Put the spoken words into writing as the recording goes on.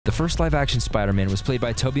first live-action Spider-Man was played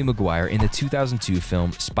by Tobey Maguire in the 2002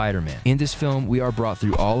 film Spider-Man. In this film, we are brought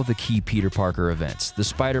through all of the key Peter Parker events, the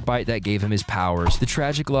spider bite that gave him his powers, the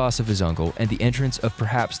tragic loss of his uncle, and the entrance of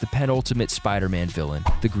perhaps the penultimate Spider-Man villain,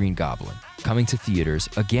 the Green Goblin. Coming to theaters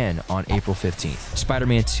again on April 15th.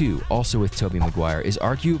 Spider-Man 2, also with Tobey Maguire, is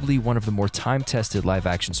arguably one of the more time-tested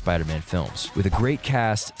live-action Spider-Man films, with a great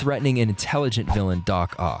cast, threatening and intelligent villain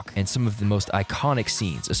Doc Ock, and some of the most iconic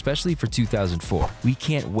scenes, especially for 2004. We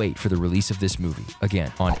can't wait for the release of this movie,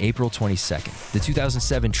 again, on April 22nd. The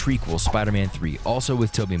 2007 trequel, Spider-Man 3, also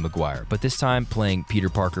with Tobey Maguire, but this time playing Peter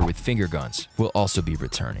Parker with finger guns, will also be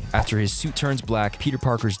returning. After his suit turns black, Peter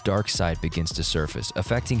Parker's dark side begins to surface,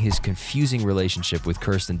 affecting his confusing relationship with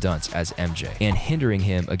Kirsten Dunst as MJ, and hindering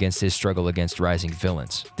him against his struggle against rising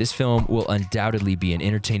villains. This film will undoubtedly be an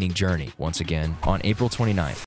entertaining journey, once again, on April 29th.